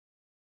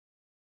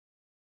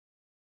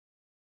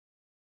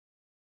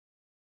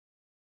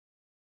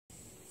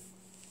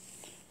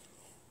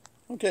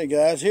Okay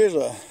guys, here's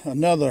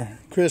another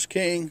Krist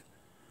King,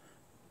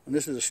 and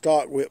this is a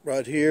stock whip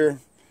right here,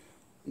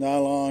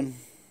 nylon,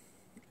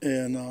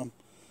 and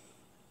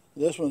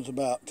this one's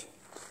about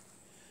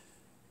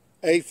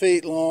 8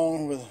 feet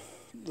long with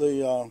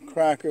the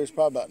crackers,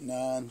 probably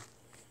about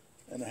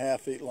 9.5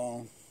 feet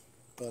long,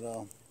 but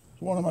it's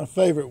one of my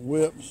favorite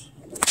whips.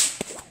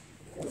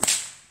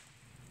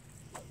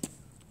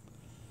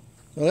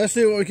 So let's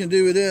see what we can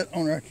do with it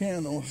on our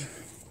candles.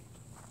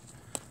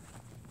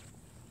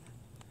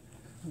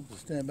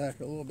 Just stand back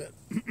a little bit.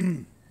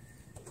 Just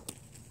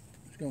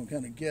going to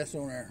kind of guess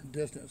on our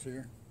distance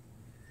here.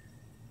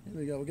 Here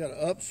we go. We got an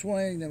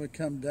upswing, then we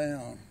come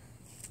down.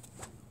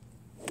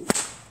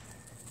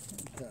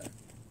 Okay.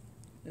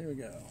 Here we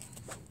go.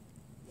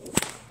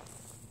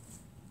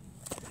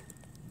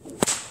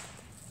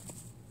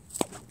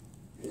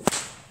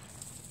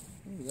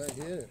 Ooh, that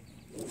hit it.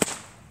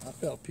 I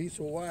felt a piece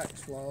of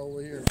wax fly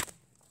over here,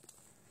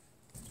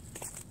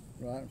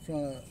 right in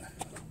front of it.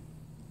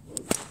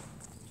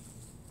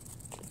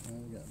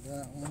 And we got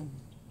that one.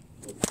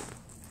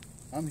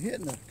 I'm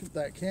hitting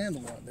that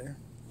candle right there.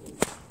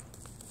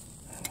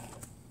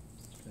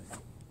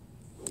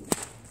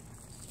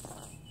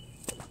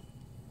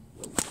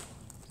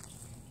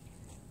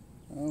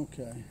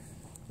 Okay,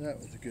 that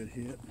was a good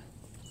hit.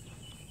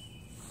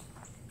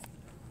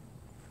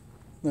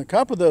 Now, a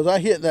couple of those, I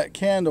hit that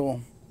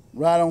candle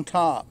right on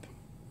top.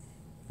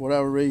 For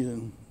whatever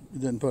reason, it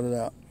didn't put it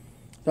out.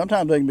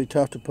 Sometimes they can be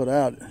tough to put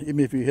out,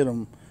 even if you hit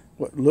them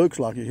what looks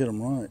like you hit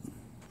them right.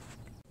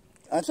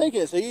 I think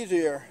it's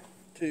easier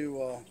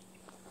to,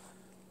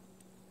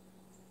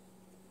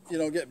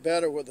 get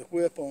better with the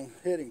whip on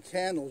hitting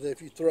candles if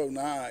you throw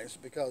knives,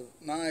 because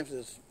knives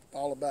is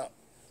all about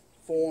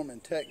form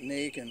and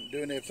technique and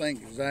doing everything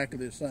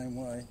exactly the same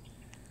way.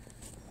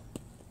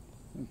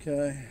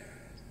 Okay,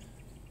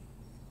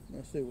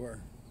 let's see where.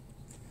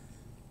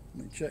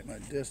 Let me check my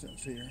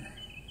distance here.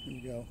 Here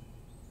we go.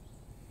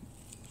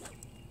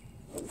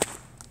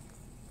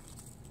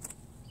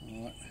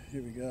 All right,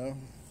 here we go.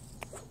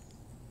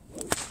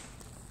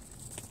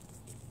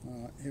 All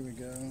right, here we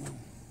go.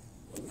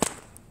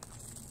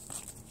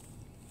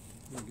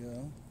 Here we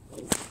go.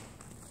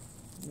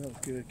 That was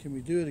good. Can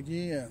we do it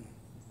again?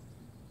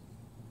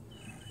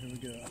 Here we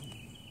go.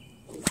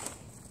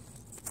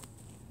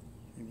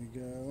 Here we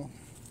go.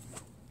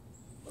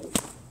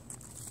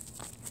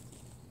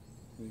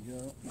 Here we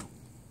go.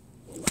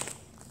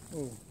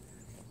 Oh,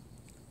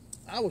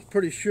 I was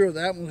pretty sure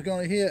that one was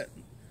going to hit.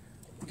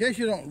 In case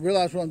you don't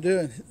realize what I'm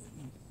doing,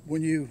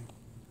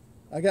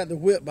 I got the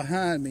whip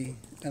behind me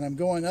and I'm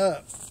going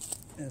up,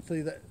 and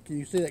see that? Can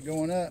you see that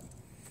going up?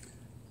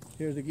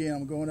 Here's again.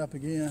 I'm going up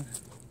again,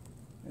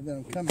 and then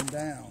I'm coming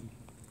down.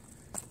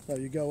 So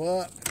you go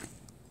up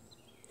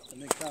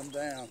and then come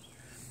down.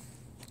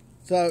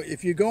 So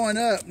if you're going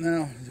up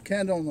now, the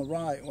candle on the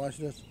right. Watch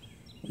this.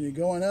 When you're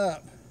going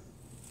up.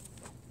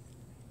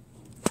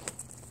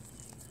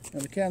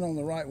 And the candle on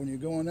the right, when you're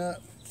going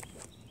up,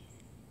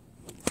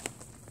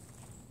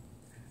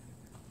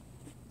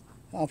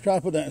 I'll try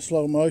to put that in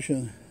slow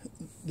motion.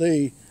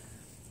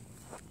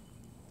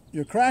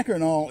 Your cracker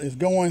and all is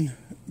going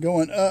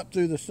up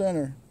through the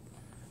center.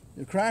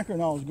 Your cracker and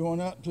all is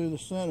going up through the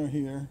center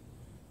here,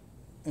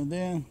 and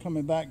then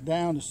coming back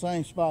down the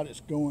same spot it's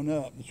going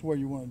up. That's where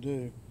you want to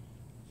do.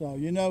 So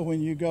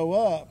when you go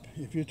up,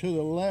 if you're to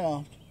the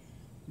left,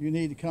 you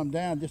need to come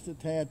down just a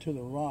tad to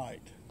the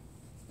right.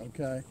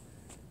 Okay.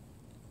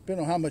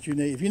 Depending on how much you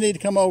need. If you need to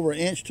come over an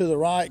inch to the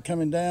right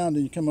coming down,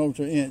 then you come over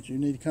to an inch. You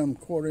need to come a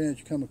quarter inch,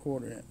 you come a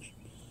quarter inch.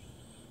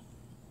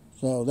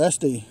 So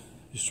that's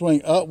you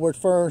swing upward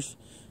first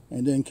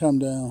and then come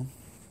down.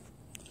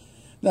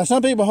 Now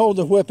some people hold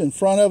the whip in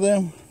front of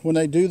them when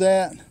they do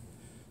that,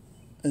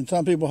 and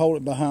some people hold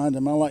it behind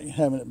them. I like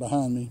having it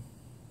behind me.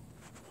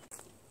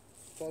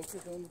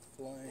 Focus on the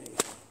flame.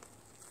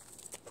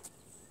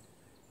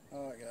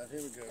 Alright guys,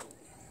 here we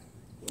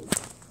go.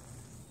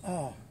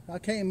 Oh, I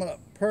came up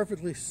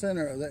perfectly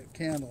center of that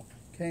candle.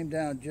 Came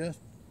down just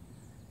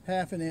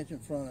half an inch in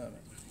front of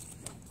it.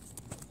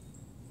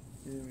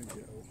 Here we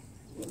go.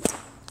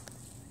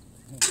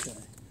 Okay.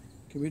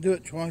 Can we do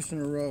it twice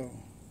in a row?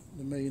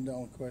 The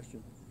 $1,000,000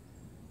 question.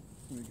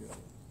 Here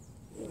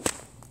we go.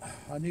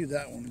 I knew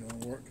that one was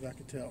going to work because I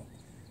could tell.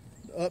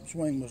 The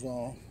upswing was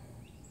off.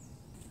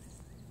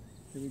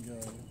 Here we go.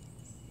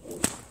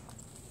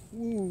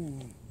 Ooh.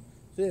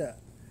 See that?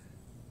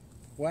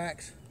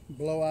 Wax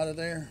blow out of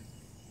there.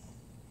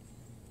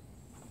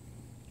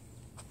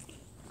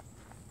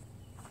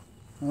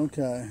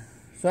 Okay,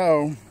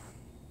 so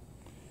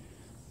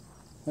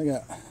I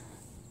got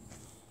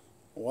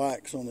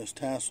wax on this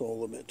tassel a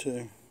little bit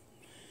too.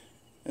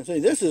 And see,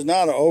 this is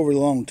not an overly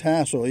long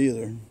tassel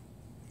either.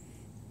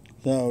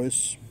 So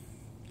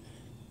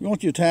you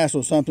want your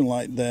tassel something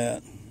like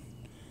that.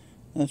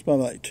 That's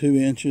probably like 2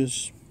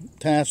 inches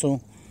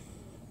tassel.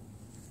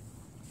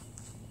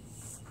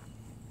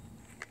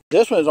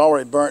 This one is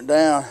already burnt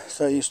down,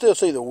 so you still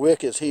see the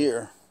wick is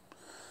here.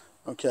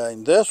 Okay,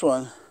 and this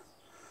one,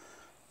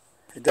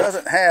 it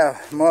doesn't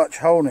have much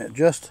holding it,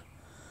 just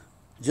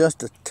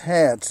just a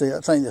tad. See,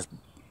 that thing just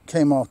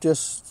came off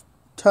just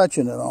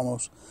touching it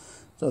almost.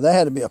 So that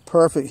had to be a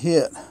perfect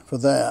hit for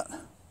that.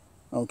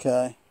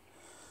 Okay.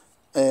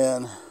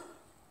 And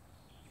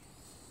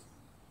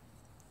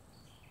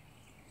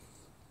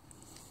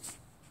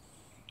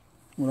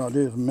what I'll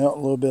do is melt a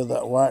little bit of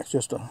that wax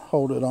just to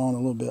hold it on a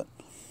little bit.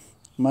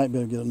 Might be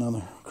able to get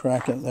another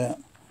crack at that.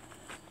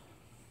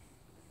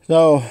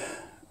 So,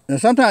 and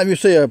sometimes you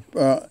see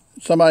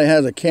somebody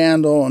has a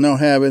candle and they'll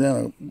have it in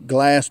a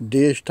glass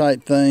dish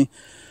type thing.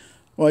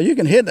 Well, you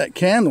can hit that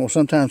candle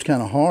sometimes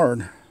kind of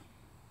hard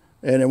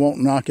and it won't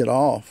knock it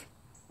off.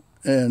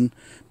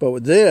 But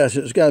with this,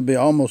 it's got to be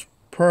almost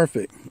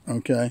perfect.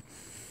 Okay.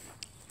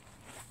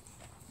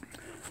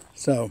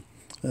 So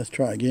let's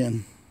try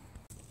again.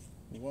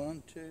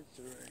 1, 2,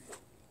 3.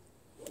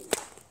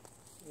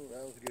 Oh,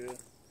 that was good.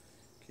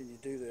 Can you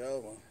do the other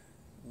one?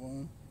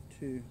 1,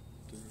 2,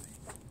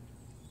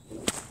 3.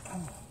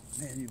 Oh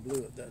man, you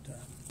blew it that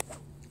time.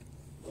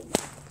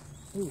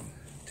 Ooh,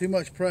 too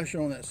much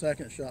pressure on that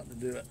second shot to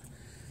do it.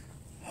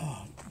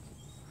 Oh,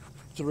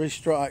 3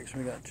 strikes.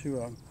 We got 2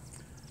 of them.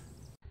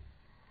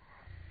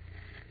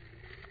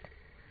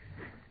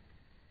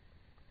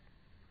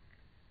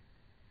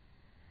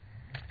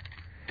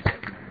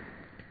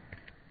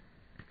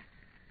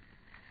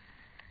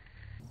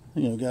 I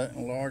think I've got it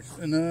enlarged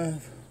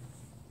enough.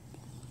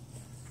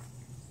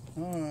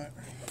 Alright.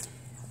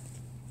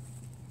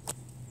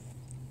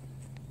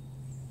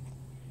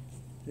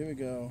 Here we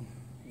go.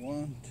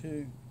 1,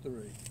 2, 3.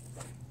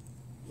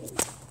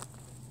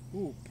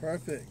 Ooh,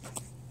 perfect.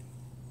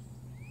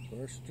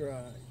 First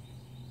strike.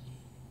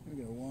 Here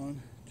we go.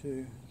 1,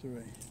 2, 3.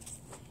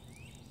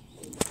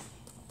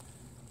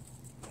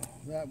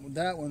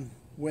 That one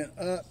went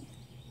up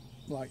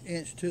like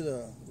inch to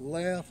the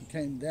left and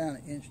came down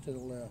an inch to the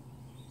left.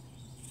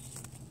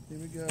 Here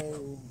we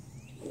go.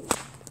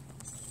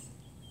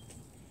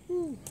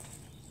 Whew.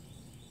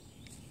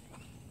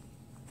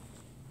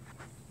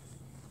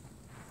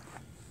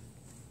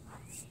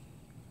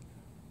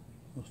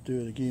 Let's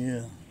do it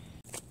again.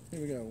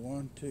 Here we go.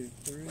 1, 2,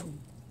 3.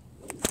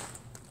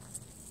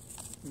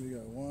 Here we go.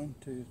 1,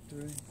 2, 3.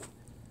 Here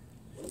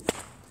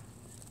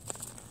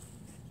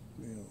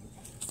we go.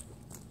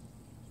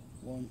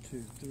 1,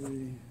 2,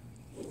 3.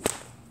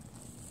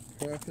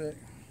 Perfect.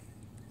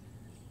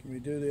 Can we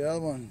do the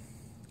other one?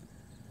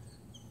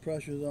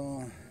 Pressure's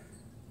on.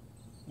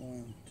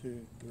 1,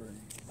 2,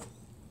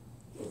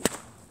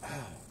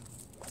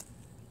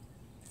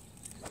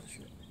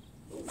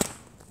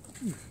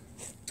 3.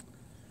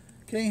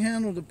 Can't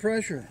handle the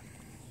pressure.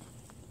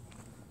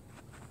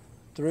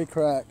 3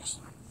 cracks,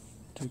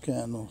 2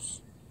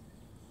 candles.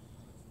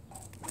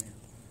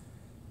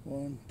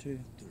 1, 2,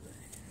 3.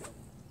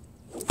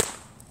 All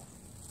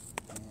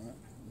right,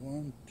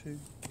 1, 2,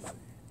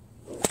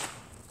 3.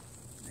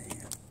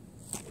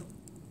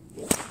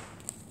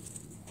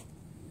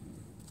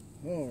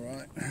 All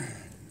right.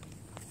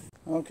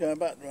 Okay, I'm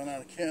about to run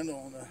out of candle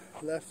on the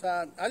left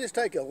side. I just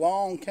take a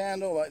long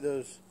candle like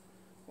those,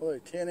 what are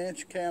they,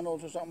 10-inch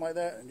candles or something like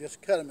that, and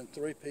just cut them in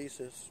 3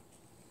 pieces.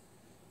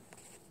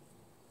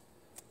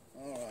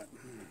 All right.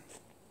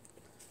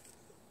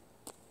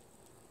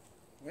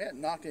 We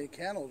hadn't knocked any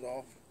candles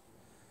off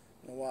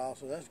in a while,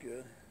 so that's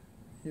good.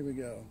 Here we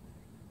go.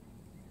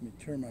 Let me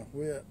turn my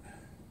whip.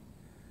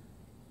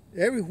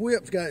 Every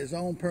whip's got its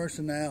own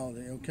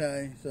personality,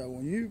 okay? So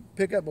when you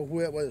pick up a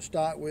whip, whether it's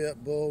stock whip,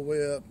 bull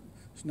whip,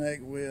 snake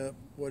whip,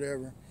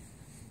 whatever,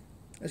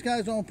 it's got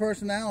its own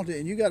personality,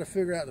 and you got to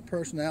figure out the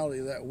personality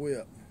of that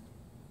whip,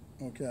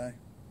 okay?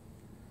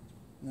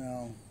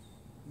 Now,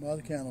 my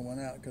other candle went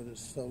out because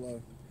it's so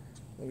low,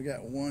 but we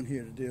got 1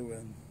 here to deal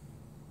with.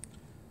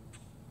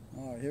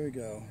 All right, here we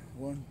go.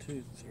 1,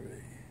 2,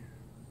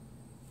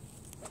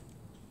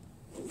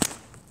 3.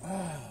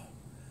 Oh,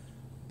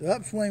 the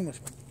upswing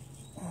was,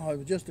 it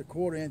was just a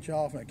 1/4 inch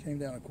off, and it came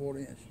down a 1/4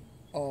 inch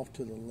off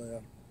to the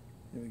left.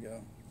 Here we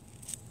go.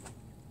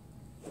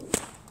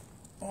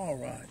 All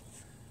right.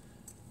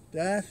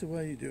 That's the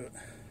way you do it.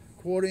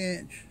 1/4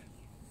 inch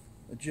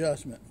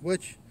adjustment,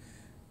 which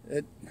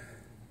at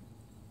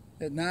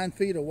 9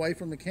 feet away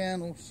from the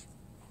candles,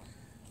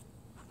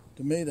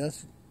 to me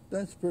that's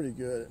pretty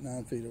good at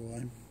 9 feet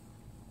away.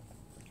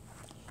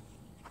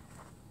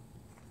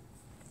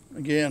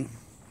 Again,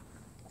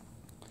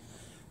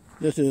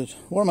 this is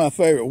one of my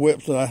favorite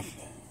whips that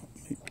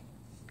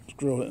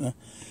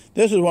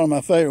This is one of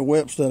my favorite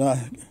whips that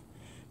I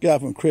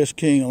got from Krist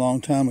King a long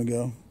time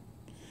ago.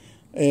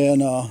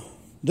 And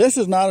this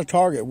is not a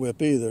target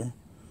whip either.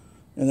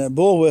 And that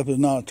bull whip is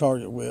not a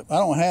target whip. I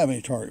don't have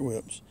any target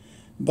whips.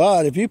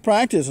 But if you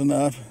practice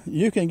enough,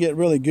 you can get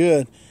really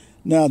good.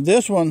 Now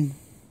this one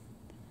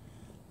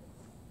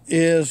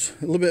is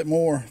a little bit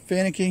more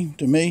finicky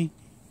to me,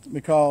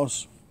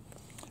 because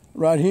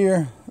right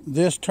here,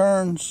 this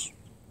turns.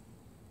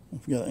 I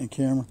forgot that in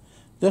camera.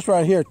 This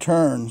right here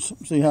turns.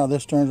 See how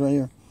this turns right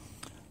here?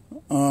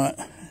 Alright.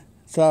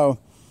 So,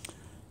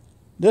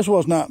 this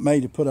was not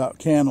made to put out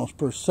candles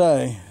per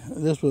se.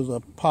 This was a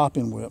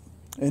popping whip.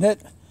 And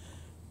it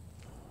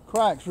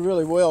cracks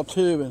really well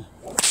too. And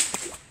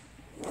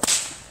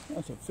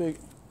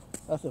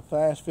That's a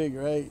fast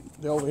figure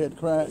 8. The overhead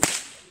crack.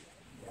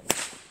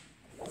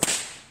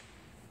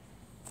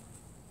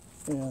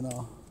 And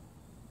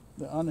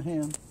the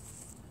underhand,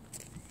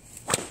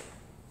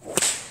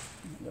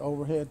 the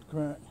overhead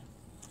crack.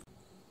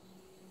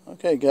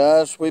 Okay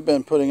guys, we've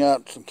been putting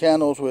out some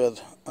candles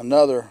with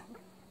another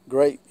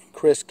great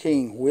Krist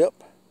King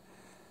whip.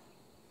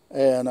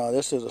 And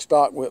this is a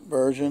stock whip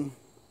version.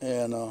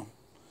 And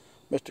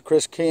Mr.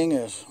 Krist King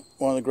is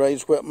one of the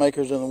greatest whip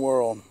makers in the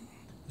world.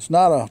 It's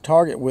not a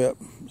target whip.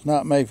 It's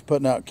not made for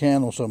putting out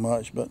candles so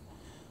much, but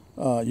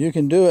you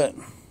can do it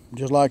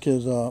just like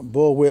his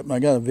bull whip. And I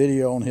got a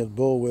video on his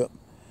bull whip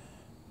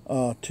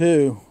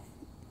too,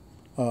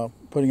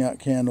 putting out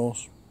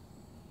candles.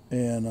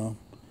 And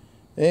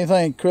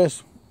anything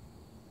Krist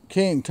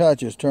King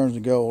touches turns to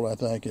gold, I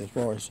think, as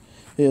far as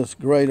his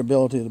great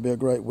ability to be a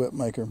great whip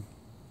maker.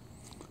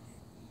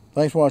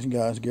 Thanks for watching,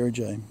 guys. Gary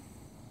J.